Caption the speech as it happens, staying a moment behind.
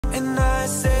can I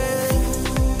say?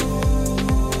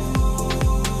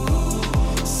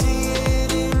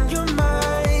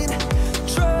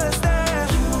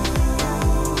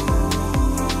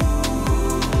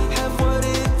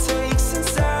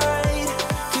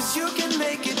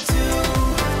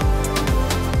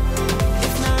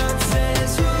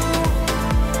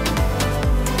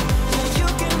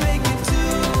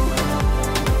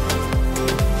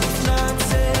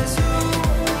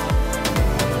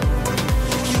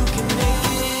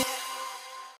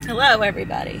 Hello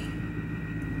everybody.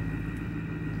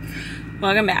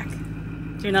 Welcome back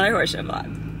to another horse show vlog.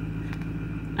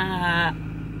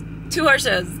 2 horse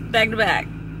shows back to back.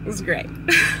 It was great.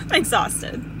 I'm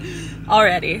exhausted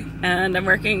already. And I'm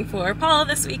working for Paula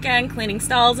this weekend, cleaning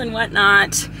stalls and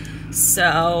whatnot.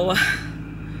 So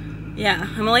yeah,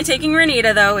 I'm only taking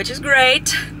Renita though, which is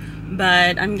great.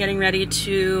 But I'm getting ready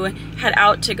to head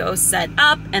out to go set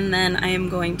up, and then I am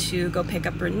going to go pick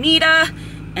up Renita.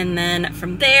 And then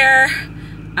from there,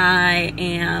 I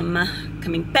am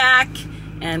coming back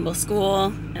and we'll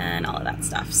school and all of that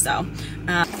stuff. So,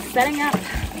 setting up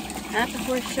at the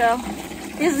horse show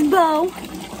is Bo.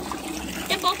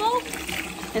 Yeah, Bo.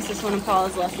 This is one of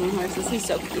Paula's lesson horses. He's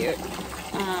so cute.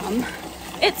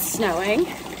 It's snowing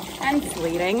and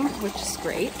sleeting, which is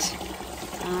great.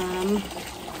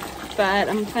 But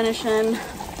I'm finishing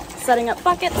setting up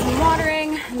buckets and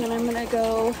watering, and then I'm gonna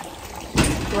go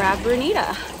grab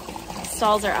Renita.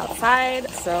 Stalls are outside,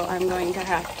 so I'm going to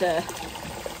have to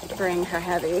bring her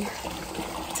heavy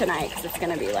tonight because it's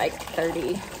gonna be like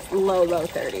 30, low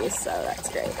 30s, so that's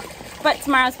great. But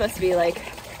tomorrow's supposed to be like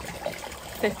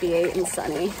 58 and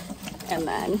sunny, and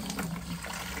then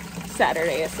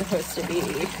Saturday is supposed to be,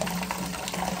 I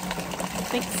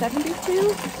think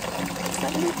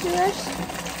 72-ish.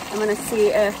 I'm gonna see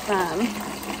if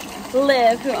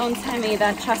Liv, who owns Hemi,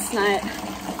 that chestnut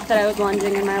that I was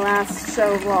lunging in my last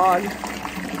show vlog,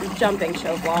 jumping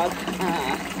show vlog,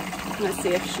 I'm gonna see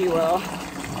if she will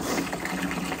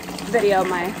video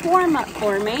my warm-up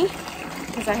for me,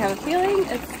 because I have a feeling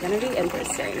it's gonna be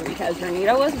interesting, because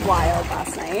Renita was wild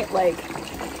last night, like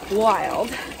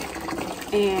wild,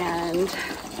 and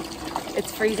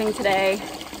it's freezing today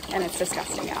and it's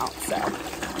disgusting out, so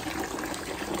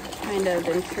kind of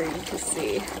intrigued to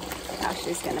see how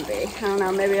she's gonna be. I don't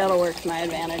know, maybe it'll work to my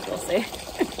advantage, we'll see.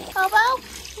 Oh, Bo,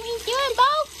 what are you doing,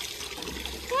 Bo?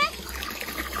 Huh?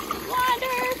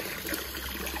 Water.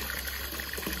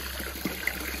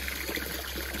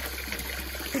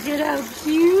 Look at how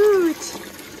cute.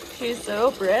 She's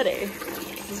so pretty.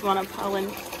 This is one of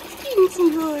Pollen's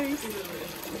horse.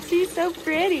 She's so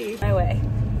pretty. My way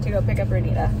to go pick up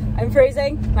Renita. I'm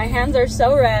freezing. My hands are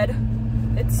so red.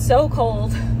 It's so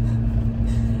cold.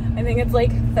 I think it's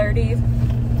like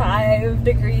 35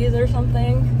 degrees or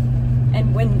something,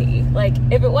 and windy. Like,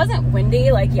 if it wasn't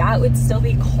windy, like, yeah, it would still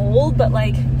be cold, but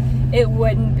like, it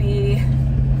wouldn't be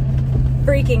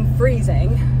freaking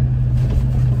freezing.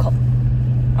 I'm cold.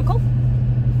 I'm cold.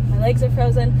 My legs are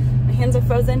frozen. My hands are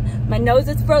frozen. My nose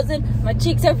is frozen. My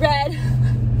cheeks are red.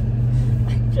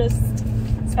 I'm just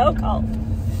so cold.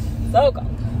 So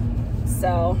cold.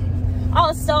 So, all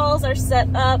the stalls are set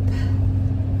up.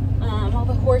 All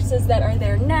the horses that are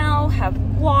there now have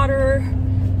water,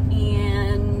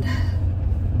 and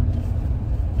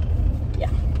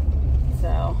yeah,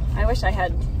 so I wish I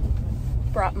had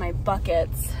brought my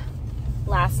buckets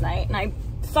last night, and I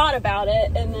thought about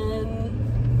it and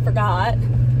then forgot.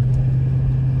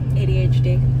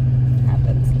 ADHD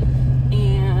happens,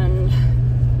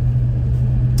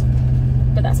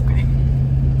 but that's okay.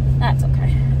 That's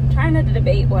okay. I'm trying to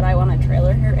debate what I want to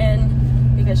trailer her in,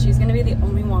 because she's gonna be the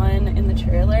only one in the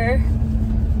trailer,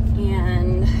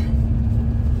 and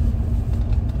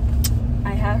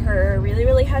I have her really,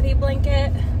 really heavy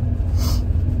blanket.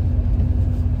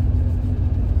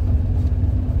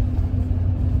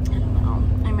 I don't know,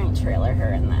 I might trailer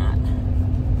her in that.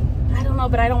 I don't know,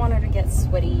 but I don't want her to get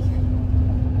sweaty.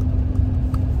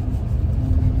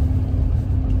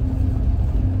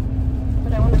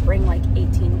 But I want to bring like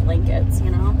 18 blankets, you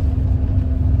know?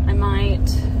 I might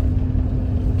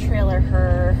trailer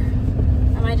her,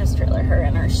 I might just trailer her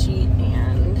in her sheet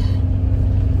and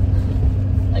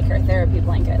like her therapy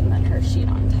blanket, and then her sheet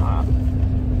on top.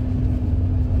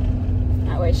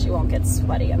 That way she won't get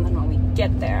sweaty, and then when we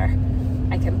get there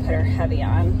I can put her heavy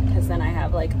on, because then I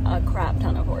have like a crap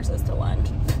ton of horses to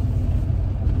lunge.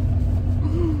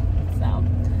 So,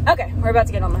 okay, we're about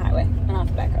to get on the highway and off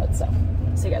the back road, so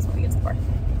see you guys when we get to the bar.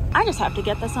 I just have to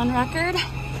get this on record.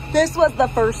 This was the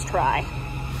first try.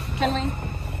 Can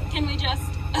we just,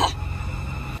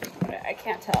 I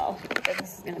can't tell if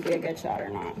this is gonna be a good shot or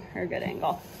not, or a good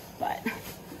angle, but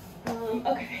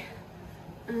Okay.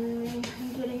 I'm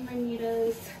getting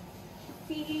Renita's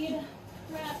feed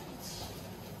prepped.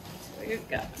 So we've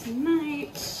got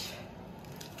tonight,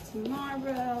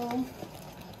 tomorrow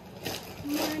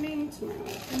morning, tomorrow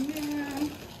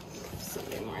afternoon,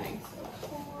 Sunday morning, so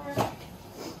 4.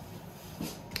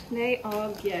 They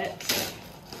all get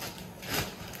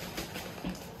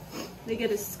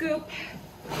a scoop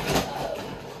of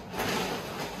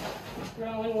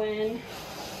Grow and Win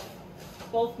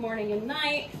both morning and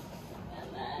night,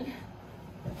 and then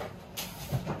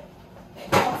they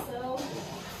also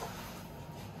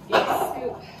get a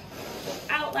scoop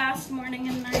Outlast morning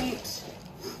and night. So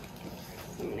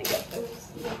I'm gonna get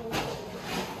those little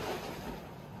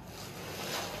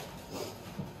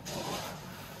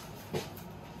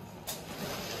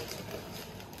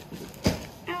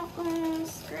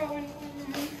Outlast, Grow and Win.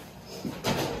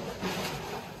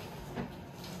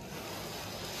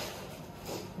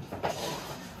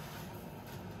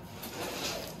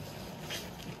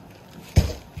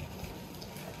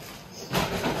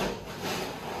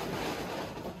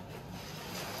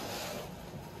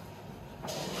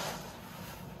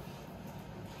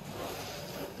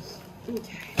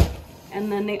 Okay,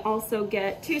 and then they also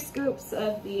get 2 scoops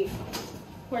of the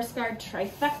Horse Guard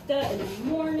Trifecta in the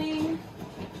morning.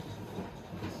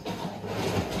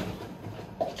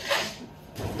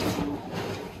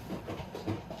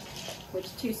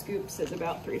 Which 2 scoops is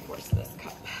about 3/4 of this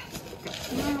cup. So we've got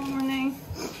tomorrow morning.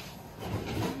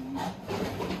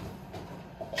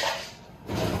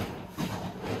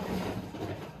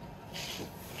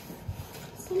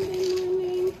 Sunday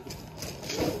morning.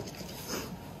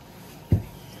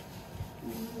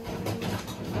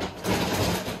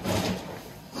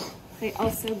 They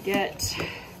also get,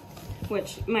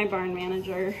 which my barn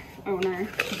manager owner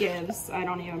gives, I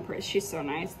don't even praise, she's so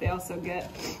nice. They also get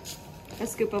a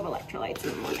scoop of electrolytes in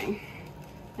the morning,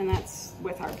 and that's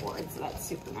with our board, so that's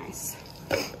super nice.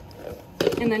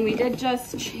 And then we did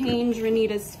just change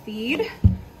Renita's feed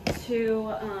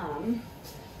to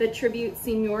the Tribute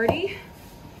Seniority,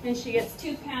 and she gets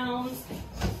 2 pounds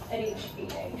at each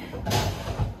feeding.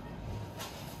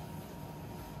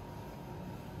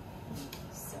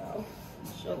 So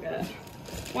she'll get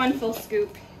 1 full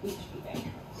scoop each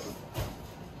feeding.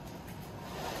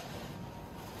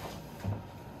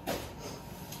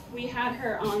 We had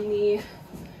her on the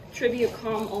Tribute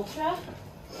Calm Ultra,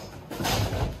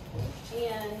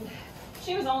 and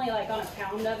she was only like on 1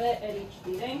 pound of it at each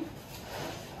feeding,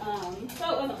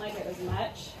 so it wasn't like it was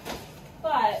much,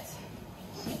 but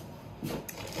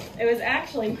it was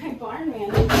actually my barn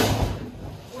manager,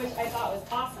 which I thought was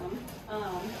awesome.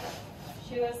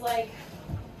 She was like,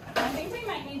 I think we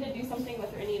might need to do something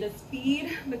with Renita's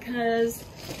feed because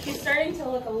she's starting to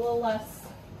look a little less.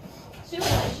 She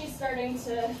looks like she's starting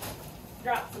to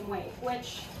drop some weight,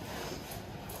 which,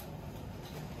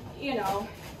 you know,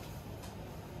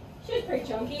 she was pretty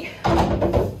chunky,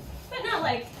 but not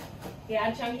like,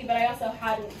 yeah, chunky, but I also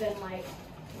hadn't been like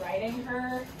riding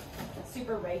her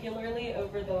super regularly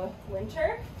over the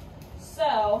winter.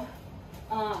 So,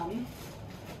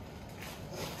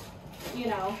 you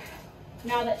know,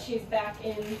 now that she's back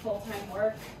in full-time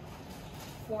work,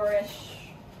 4-ish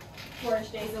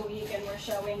days a week, and we're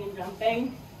showing and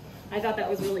jumping, I thought that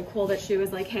was really cool that she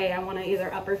was like, hey, I want to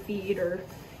either up her feed or,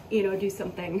 you know, do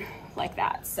something like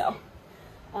that. So,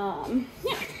 yeah,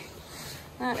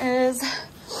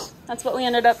 that's what we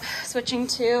ended up switching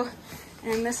to.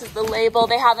 And this is the label.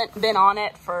 They haven't been on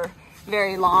it for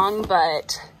very long,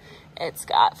 but it's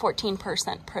got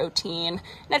 14% protein,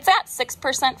 and it's at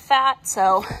 6% fat.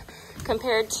 So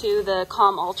compared to the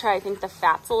Calm Ultra, I think the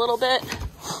fat's a little bit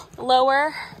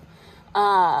lower,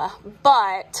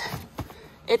 but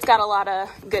it's got a lot of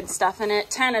good stuff in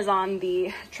it. 10 is on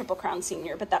the Triple Crown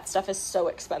Senior, but that stuff is so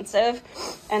expensive.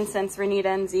 And since Renita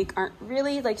and Zeke aren't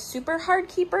really like super hard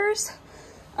keepers,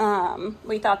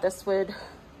 we thought this would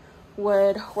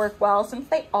work well since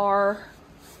they are,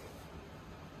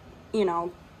 you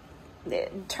know,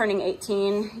 turning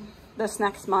 18 this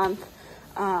next month,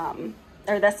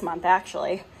 or this month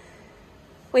actually.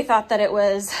 We thought that it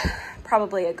was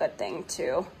probably a good thing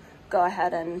to go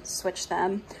ahead and switch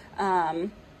them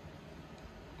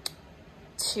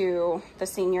to the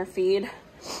senior feed.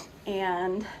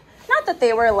 And not that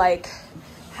they were like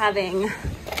having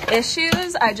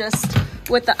issues, I just,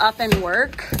 with the up and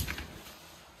work,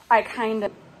 I kind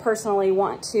of personally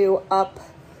want to up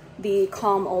the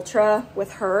Calm Ultra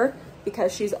with her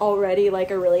because she's already like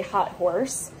a really hot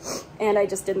horse, and I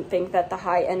just didn't think that the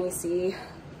high NEC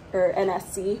or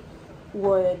NSC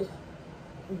would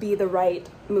be the right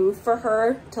move for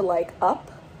her to like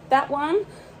up that one.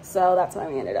 So that's why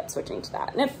we ended up switching to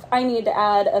that. And if I need to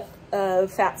add a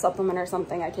fat supplement or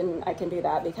something, I can do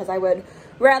that, because I would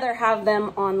rather have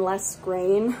them on less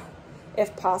grain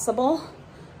if possible.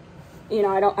 You know,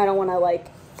 I don't want to like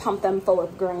pump them full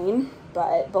of grain,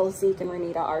 but both Zeke and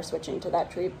Renita are switching to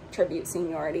that Tribute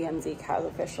Seniority, and Zeke has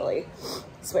officially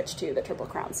switched to the Triple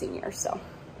Crown Senior. So,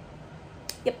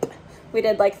 yep, we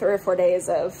did like 3 or 4 days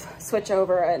of switch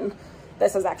over, and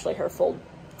this is actually her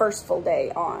first full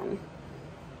day on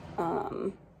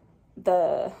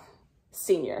the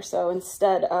Senior. So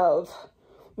instead of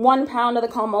 1 pound of the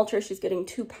Calm Ultra, she's getting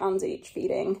 2 pounds each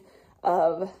feeding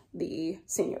of the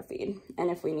Senior feed. And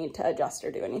if we need to adjust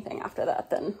or do anything after that,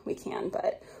 then we can,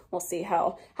 but we'll see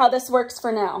how this works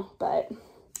for now. But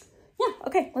yeah,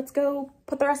 okay, let's go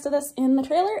put the rest of this in the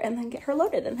trailer and then get her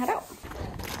loaded and head out.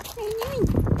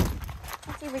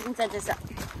 Let's see if we can set this up.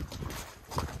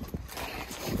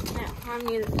 Now, Mom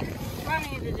needed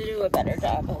to do a better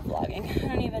job of vlogging. I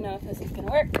don't even know if this is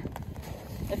gonna work,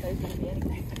 if there's gonna be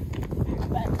anything,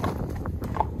 but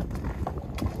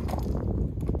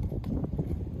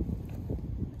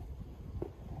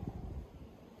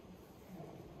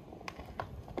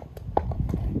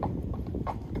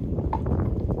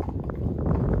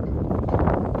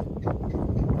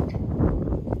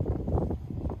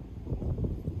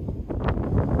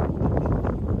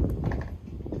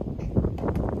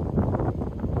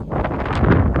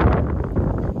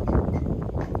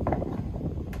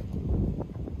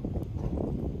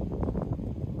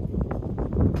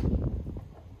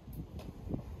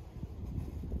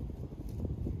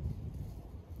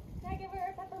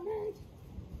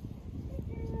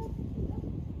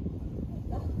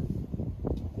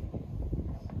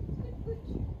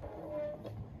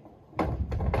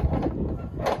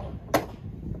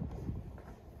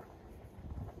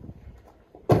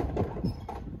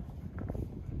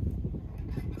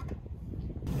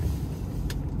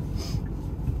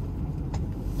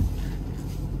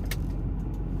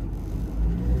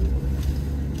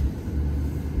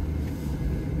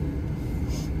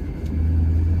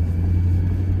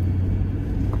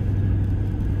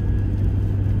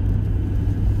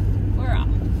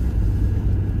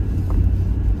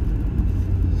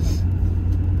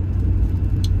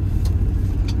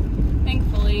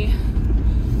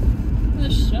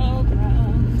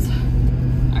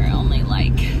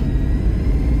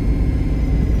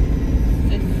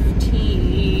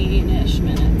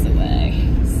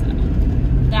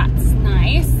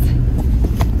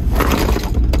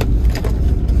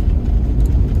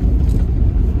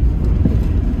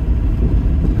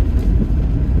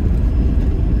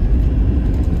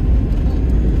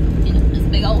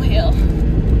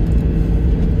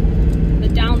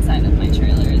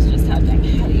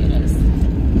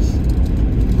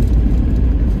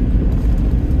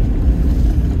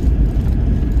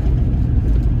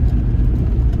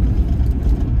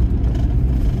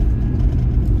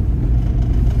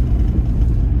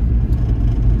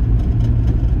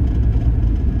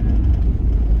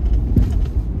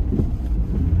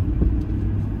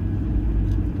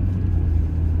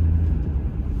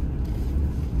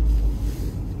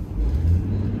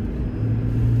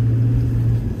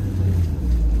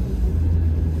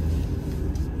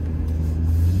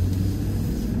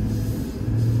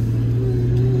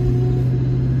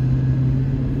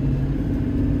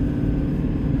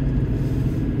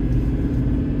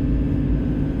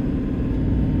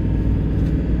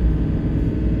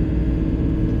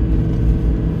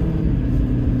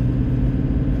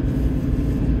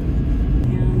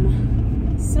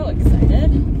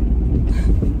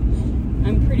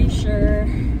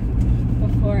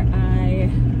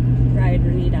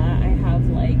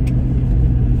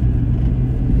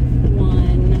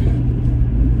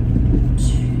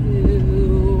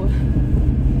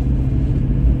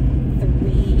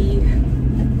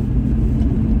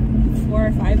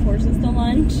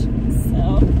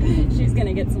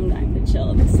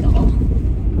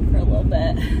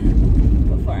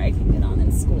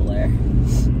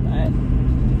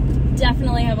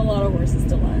definitely have a lot of horses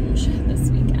to lunge this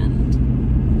weekend,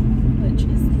 which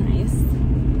is nice.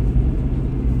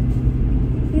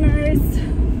 Nice.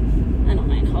 I don't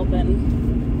mind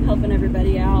helping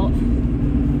everybody out,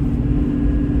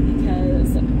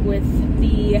 because with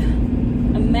the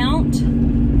amount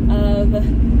of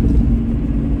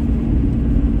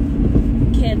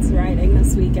kids riding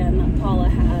this weekend that Paula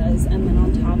has, and then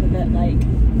on top of it, like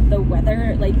the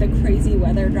weather, like the crazy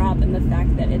weather drop, and the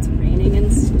fact that it's raining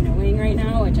and snowing right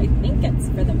now, which I think it's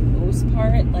for the most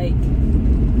part like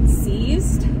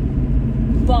ceased,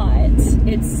 but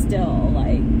it's still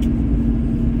like,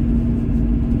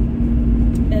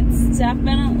 it's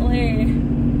definitely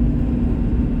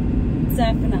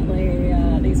definitely,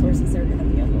 these horses are gonna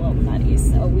be a little nutty.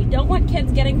 So we don't want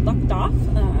kids getting bucked off,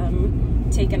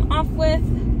 taken off with.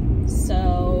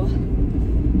 So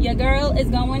your girl is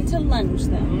going to lunge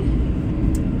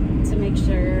them to make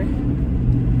sure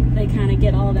they kind of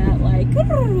get all that like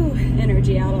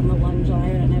energy out on the lunge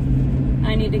line. And if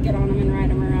I need to get on them and ride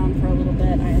them around for a little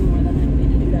bit, I am more than happy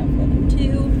to do that for them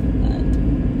too. But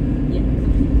yeah,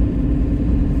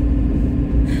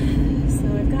 so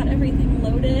I've got everything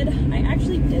loaded. I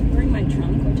actually did bring my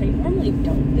trunk, which I normally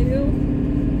don't do,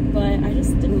 but I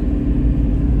just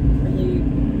didn't really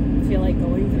feel like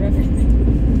going through everything.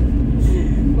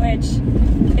 Which,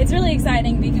 it's really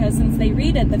exciting because since they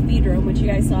redid the feed room, which you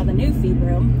guys saw the new feed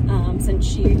room, since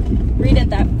she redid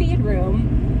that feed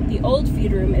room, the old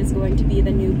feed room is going to be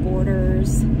the new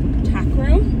boarders tack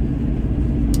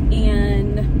room.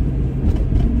 And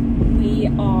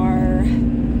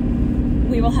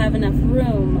we will have enough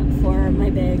room for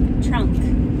my big trunk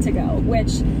to go,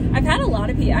 which I've had a lot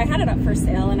of people, I had it up for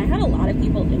sale and I had a lot of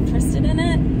people interested in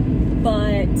it,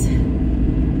 but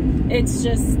it's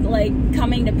just like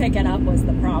coming to pick it up was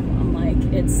the problem. Like,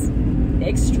 it's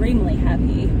extremely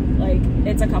heavy. Like,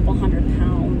 it's a couple 100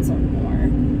 pounds or more. I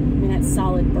mean, it's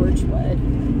solid birch wood.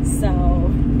 So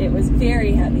it was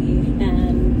very heavy,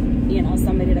 and you know,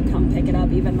 somebody to come pick it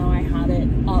up, even though I had it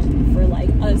up for like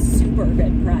a super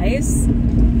good price,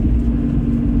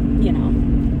 you know.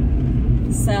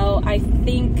 So I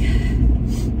think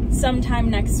sometime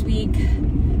next week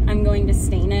I'm going to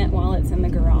stain it while it's in the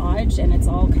garage, and it's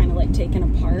all kind of like taken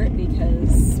apart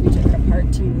because we took it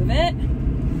apart to move it.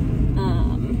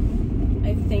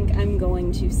 I think I'm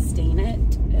going to stain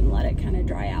it and let it kind of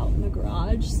dry out in the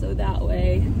garage, so that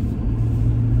way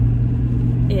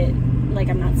it, like,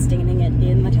 I'm not staining it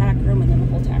in the tack room and then the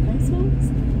whole tack room smells.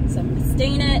 So I'm gonna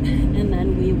stain it, and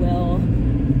then we will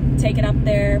take it up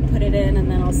there, put it in,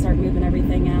 and then I'll start moving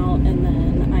everything out, and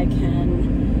then I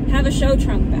can have a show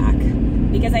trunk back.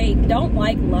 Because I don't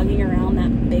like lugging around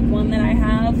that big one that I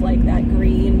have, like that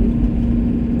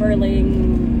green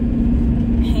Burlingham,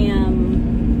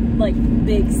 like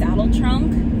big saddle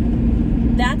trunk.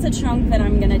 That's a trunk that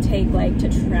I'm gonna take like to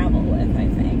travel with, I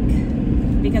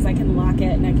think. Because I can lock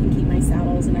it and I can keep my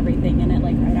saddles and everything in it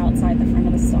like right outside the front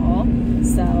of the stall.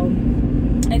 So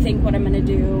I think what I'm gonna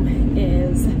do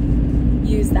is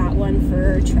use that one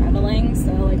for traveling.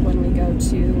 So like when we go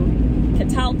to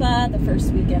Catalpa the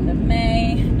first weekend of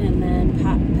May, and then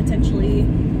potentially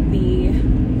the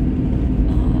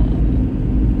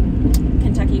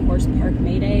Kentucky Horse Park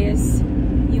May Days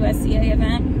USCA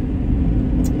event.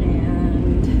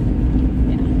 And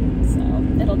yeah, so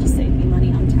it'll just save me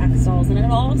money on tack stalls, and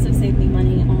it'll also save me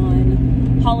money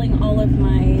on hauling all of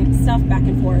my stuff back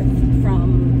and forth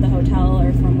from the hotel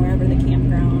or from wherever the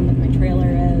campground of my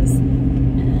trailer is,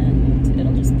 and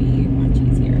it'll just be much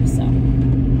easier. So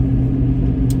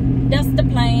that's the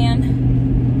plan.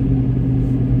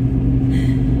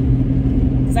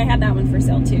 Because I had that one for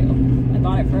sale too. I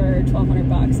bought it for 1,200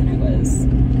 bucks, and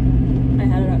I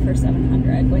had it up for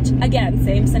 700, which again,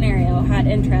 same scenario, had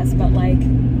interest, but like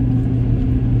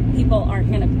people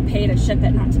aren't gonna pay to ship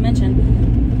it, not to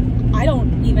mention I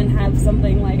don't even have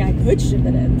something like I could ship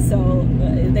it in, so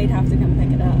they'd have to come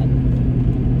pick it up.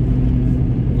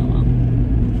 Oh well.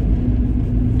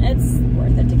 It's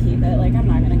worth it to keep it. Like, I'm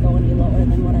not gonna go any lower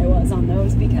than what I was on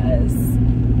those, because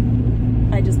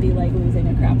I'd just be like losing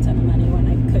a crap ton of money when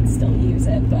I could still use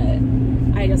it, but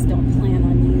I just don't plan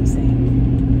on using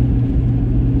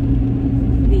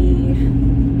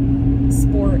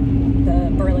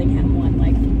the Burlingham one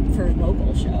like for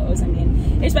local shows. I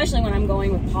mean, especially when I'm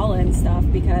going with Paula and stuff,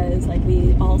 because like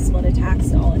we all split a tack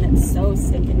stall and it's so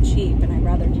stinking cheap, and I'd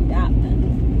rather do that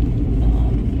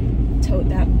than tote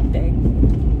that big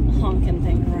honking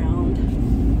thing around,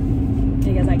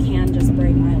 because I can just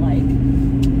bring my like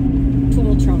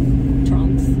tool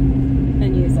trunks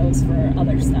and use those for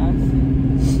other stuff.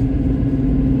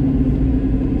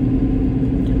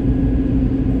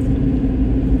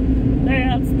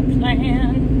 That's the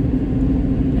plan.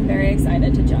 I'm very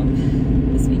excited to jump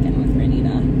this weekend with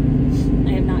Renita.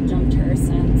 I have not jumped her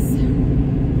since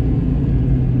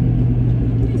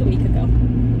it was a week ago.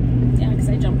 Yeah, because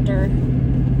I jumped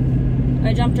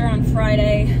her on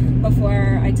Friday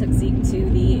before I took Zeke to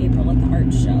the April at the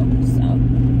Arts show. So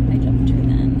I jumped her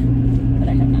then, but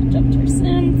I have not jumped her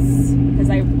since, because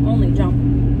I only jump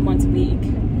once a week.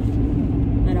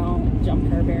 I don't jump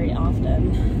her very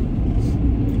often.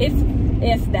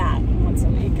 If that, once a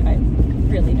week. I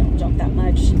really don't jump that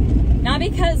much. Not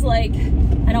because like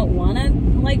I don't want to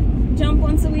like jump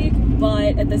once a week,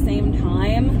 but at the same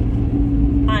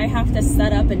time I have to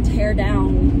set up and tear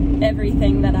down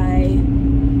everything that I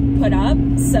put up,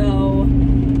 so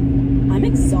I'm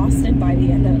exhausted by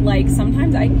the end of it. Like,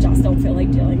 sometimes I just don't feel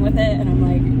like dealing with it, and I'm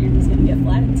like, you're just gonna get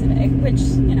flatted today, which,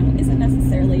 you know, isn't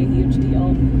necessarily a huge deal.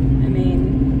 I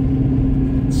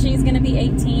mean, she's gonna be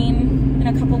 18 in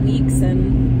a couple weeks,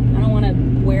 and I don't want to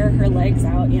wear her legs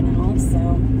out, you know,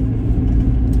 so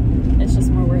it's just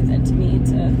more worth it to me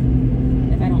to,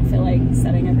 if I don't feel like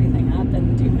setting everything up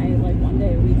and do my, like, 1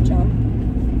 day a week jump,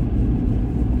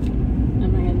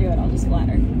 I'm not gonna do it, I'll just flat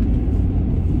her.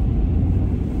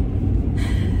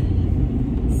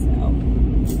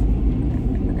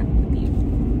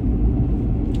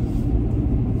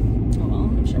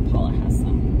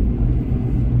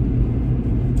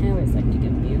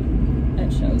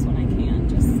 Shows when I can,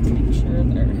 just to make sure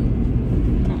they're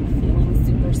not feeling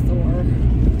super sore,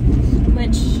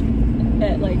 which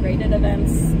at like rated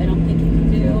events I don't think you can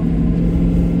do.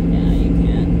 Yeah, you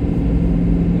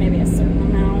can. Maybe a certain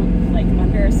amount, like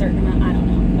under a certain amount, I don't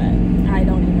know, but I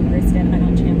don't even risk it, I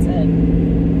don't chance it,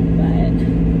 but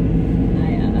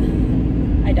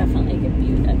I definitely get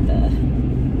viewed at the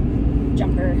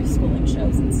jumper schooling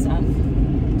shows and stuff,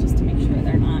 just to make sure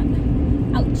they're not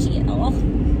ouchie at all.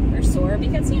 Sore,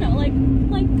 because, you know, like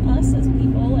us as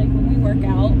people, like when we work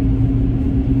out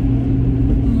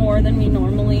more than we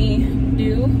normally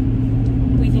do,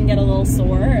 we can get a little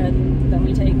sore, and then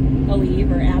we take a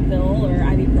Aleve or Advil or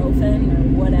ibuprofen or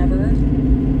whatever.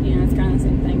 You know, it's kind of the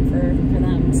same thing for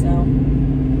them. So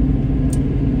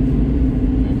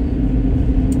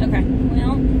okay,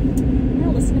 well, I'm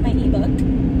gonna listen to my ebook,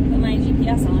 put my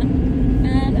GPS on,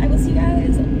 and I will see you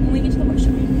guys when we get to the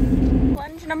workshop.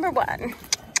 Lunge number 1.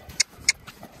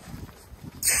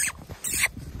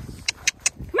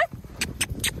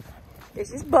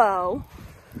 This is Bo.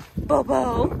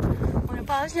 Bobo. One of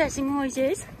our racing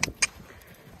horses.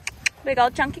 Big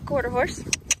old chunky quarter horse.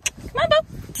 Come on, Bo.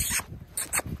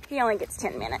 He only gets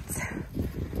 10 minutes.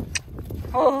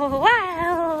 Oh,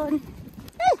 wow.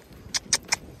 Hey.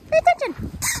 Pay attention.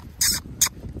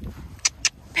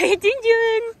 Pay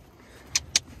attention.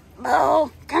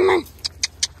 Bo, come on.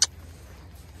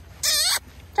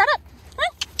 Shut up.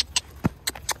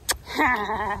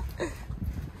 Huh?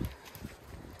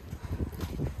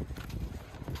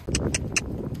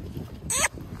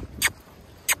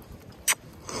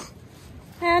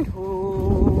 And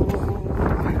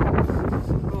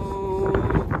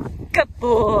good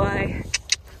boy.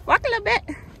 Walk a little bit.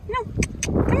 No,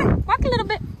 come here. Walk a little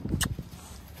bit.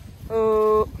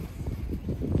 Oh.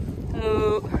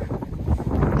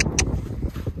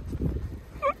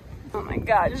 Oh my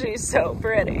God, she's so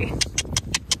pretty.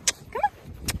 Come on.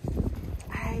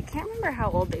 I can't remember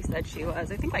how old they said she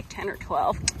was. I think like 10 or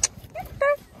 12.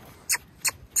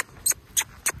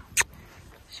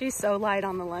 She's so light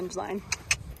on the lunge line.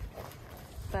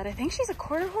 But I think she's a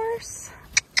quarter horse.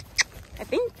 I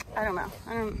think. I don't know.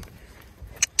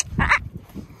 Ah!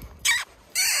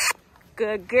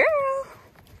 Good girl.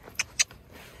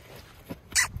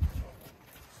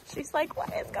 She's like,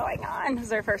 what is going on? This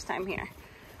is her first time here.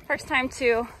 First time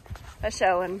to a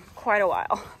show in quite a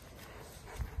while.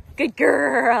 Good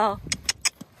girl.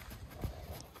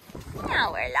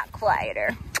 Now we're a lot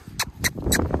quieter.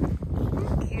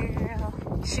 Good girl.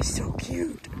 She's so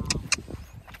cute.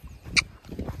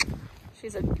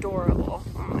 She's adorable.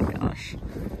 Oh my gosh.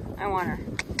 I want her.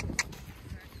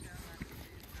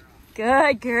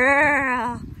 Good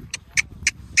girl.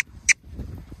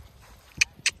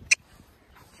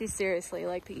 She's seriously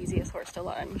like the easiest horse to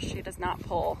lunge. She does not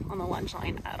pull on the lunge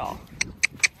line at all.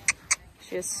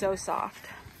 She is so soft.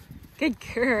 Good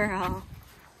girl.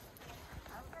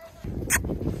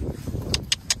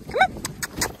 Come on.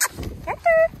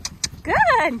 Enter.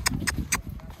 Good.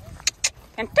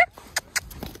 Enter.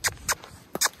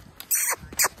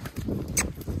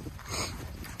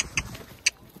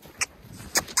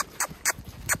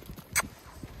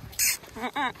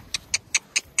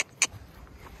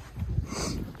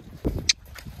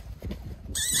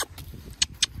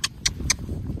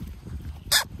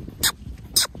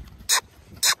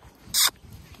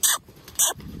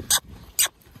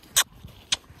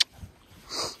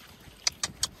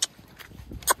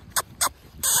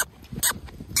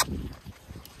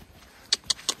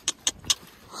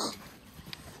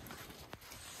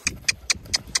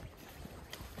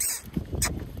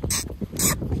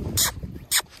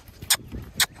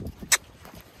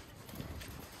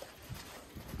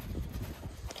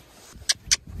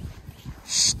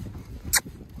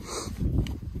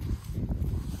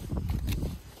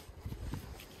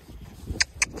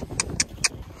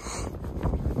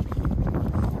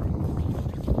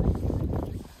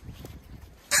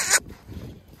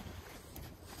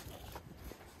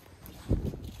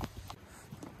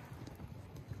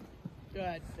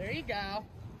 Good. There you go.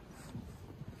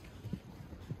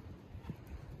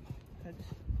 Good.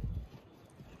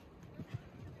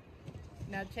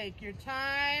 Now take your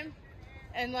time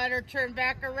and let her turn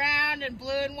back around and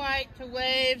blue and white to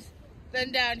waves,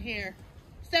 then down here.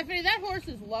 Stephanie, that horse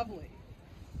is lovely.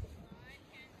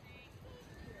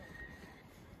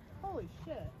 Holy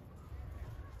shit.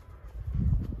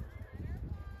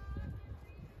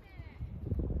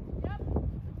 Yep,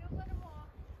 you'll let him walk.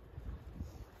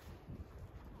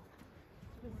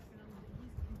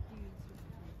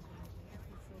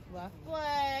 Left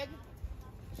leg.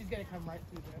 She's gonna come right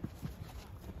through there.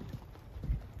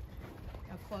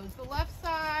 Now close the left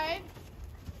side.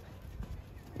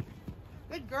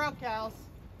 Good girl, Kels.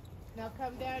 Now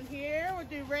come down here. We'll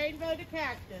do rainbow to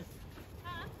cactus.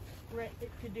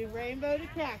 To do rainbow to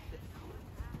cactus.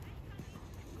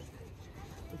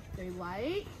 Stay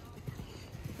light.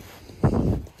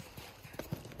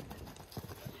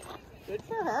 Good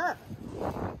for her.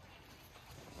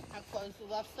 Now close the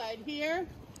left side here.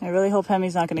 I really hope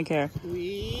Hemi's not going to care.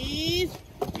 Squeeze.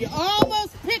 You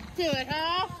almost picked to it,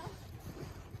 huh?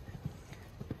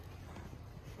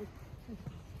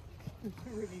 You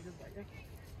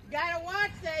gotta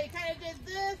watch that. You kind of did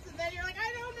this, and then you're like,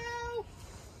 I don't know.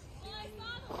 Well, I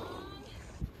followed along.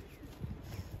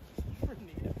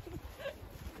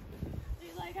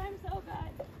 She's like, I'm so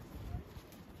good.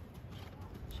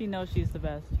 She knows she's the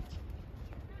best. She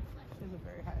has a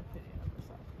very high opinion of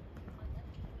herself.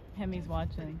 Hemi's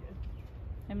watching.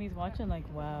 Hemi's watching like,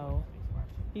 wow.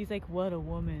 He's like, what a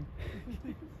woman.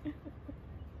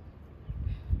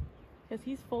 Because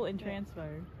he's full and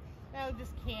transferred. Now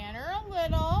just canter a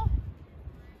little.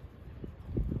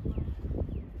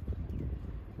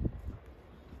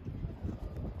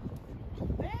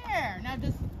 There. Now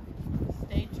just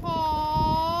stay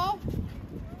tall.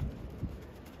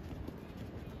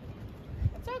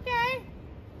 It's okay.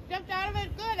 Jumped out of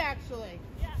it good, actually.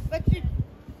 Yeah. But you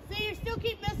see, you still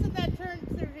keep missing that turn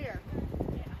through here.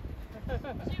 Yeah. She was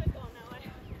going that way.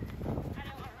 I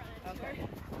don't want to run into her.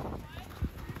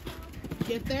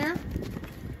 Get there.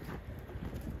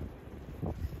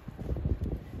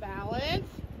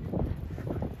 Balance.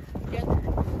 Get.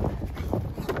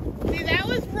 See, that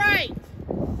was right.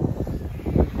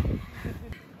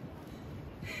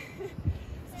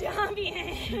 Stop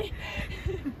it.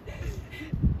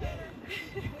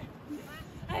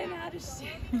 I'm out of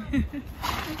shit. You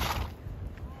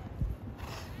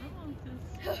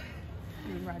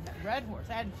can ride that red horse,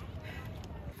 hadn't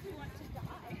you? You want to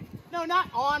die. No, not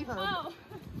on her. Oh.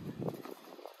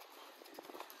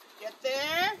 Get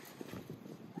there.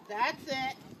 That's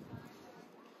it.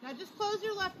 Now just close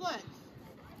your left leg.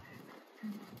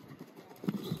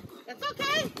 That's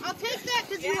okay. I'll take that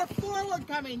because you were forward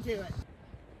coming to it.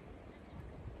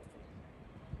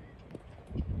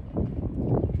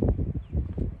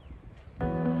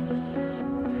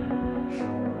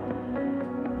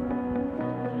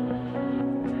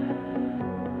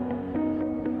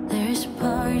 There's a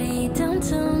party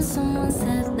downtown. Someone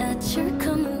said that you're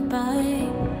coming by.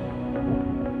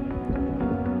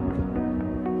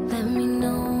 Let me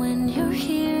know when you're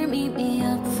here. Meet me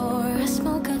up for a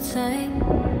smoke outside.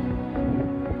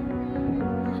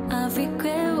 I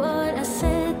regret what I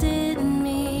said, didn't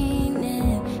mean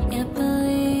it. Yeah,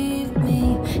 believe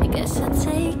me, I guess I'll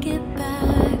take it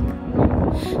back.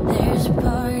 There's a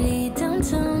party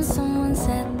downtown. Someone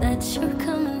said that you're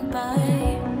coming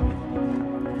by.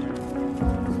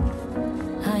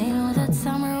 I know that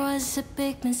summer was a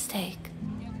big mistake.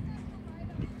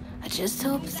 I just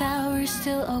hope that we're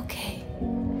still okay.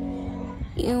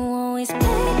 You always pick me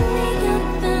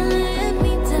up and let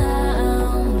me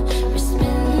down. We're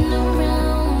spinning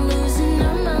around, losing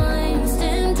our minds.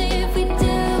 Damned if we do,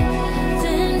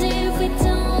 damned if we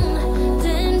don't,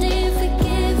 damned if we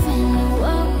give in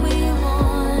what we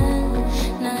want.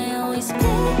 And I always pick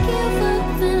you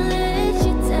up and let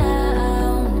you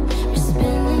down. We're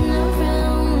spinning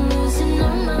around, losing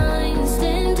our minds.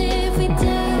 Damned if we do,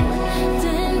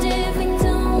 damned if we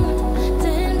don't,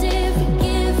 damned if we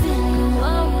give in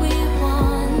what we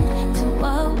want to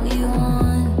what we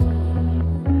want.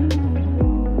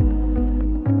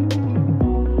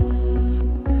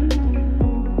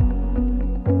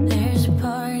 There's a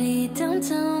party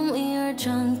downtown, we are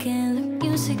drunk and the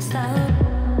music's loud.